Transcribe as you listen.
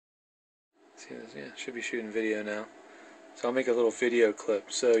See this? Yeah, should be shooting video now. So I'll make a little video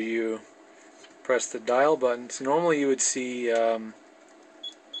clip. So you press the dial button. So normally you would see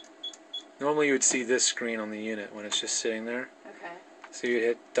this screen on the unit when it's just sitting there. Okay. So you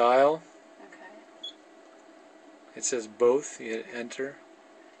hit dial. Okay. It says both. You hit enter.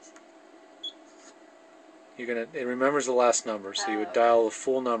 It remembers the last number, so you would dial the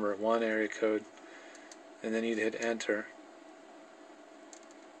full number, one area code, and then you'd hit enter.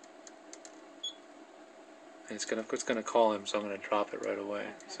 And it's gonna call him, so I'm gonna drop it right away. Okay.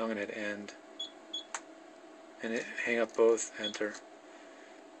 So I'm gonna hit end. And hang up both, enter.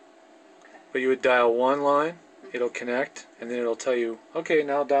 Okay. But you would dial one line, it'll connect, and then it'll tell you, okay,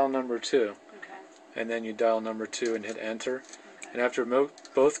 now dial number 2. Okay. And then you dial number 2 and hit enter. Okay. And after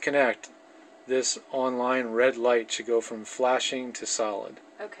both connect, this online red light should go from flashing to solid.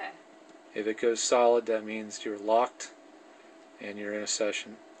 Okay. If it goes solid, that means you're locked and you're in a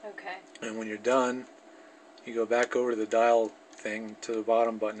session. Okay. And when you're done, you go back over to the dial thing, to the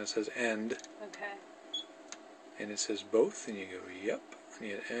bottom button that says end. Okay. And it says both, and you go, yep, and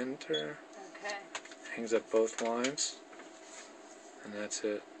you hit enter. Okay. Hangs up both lines, and that's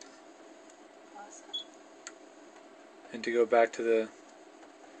it. Awesome. And to go back to the,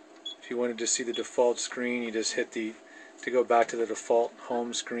 if you wanted to see the default screen, you just hit to go back to the default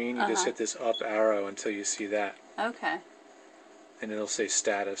home screen, you just hit this up arrow until you see that. Okay. And it'll say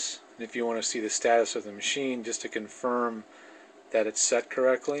status. And if you want to see the status of the machine, just to confirm that it's set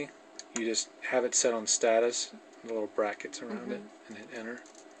correctly, you just have it set on status, the little brackets around it, and hit enter.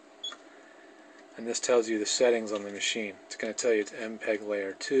 And this tells you the settings on the machine. It's going to tell you it's MPEG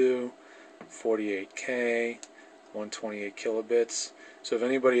layer 2, 48K, 128 kilobits. So if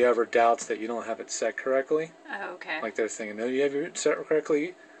anybody ever doubts that you don't have it set correctly, like they're thinking, no, you have it set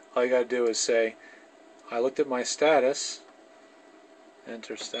correctly, all you got to do is say, I looked at my status,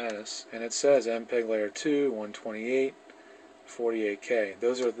 enter status, and it says MPEG layer 2, 128, 48K.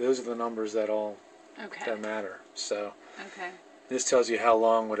 Those are the numbers that that matter. So this tells you how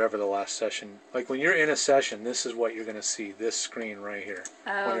long whatever the last session. Like when you're in a session, this is what you're going to see. This screen right here.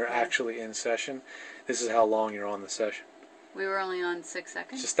 When you're actually in session, this is how long you're on the session. We were only on 6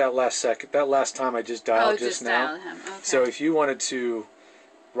 seconds. Just that last second. That last time I just dialed just now. Dialed him. Okay. So if you wanted to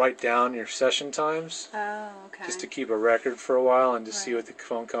write down your session times, just to keep a record for a while and to see what the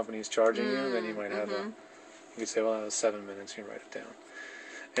phone company is charging you, then you might have you could say, well, that was 7 minutes, you write it down.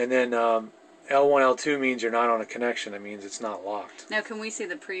 And then L1, L2 means you're not on a connection. That means it's not locked. Now, can we see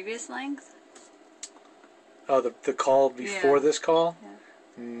the previous length? Oh, the call before this call?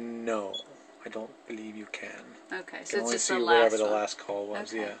 Yeah. No, I don't believe you can. Okay, You so can it's only just see the last whatever the one. last call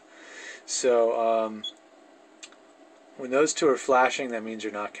was, Okay. yeah. So when those two are flashing, that means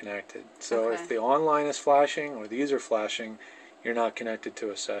you're not connected. So if the online is flashing or these are flashing, you're not connected to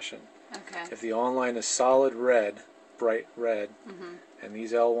a session. Okay. If the online is solid red, bright red, and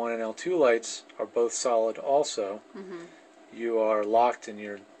these L1 and L2 lights are both solid also, you are locked and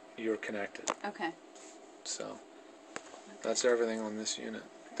you're connected. Okay. So that's everything on this unit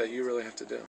that you really have to do.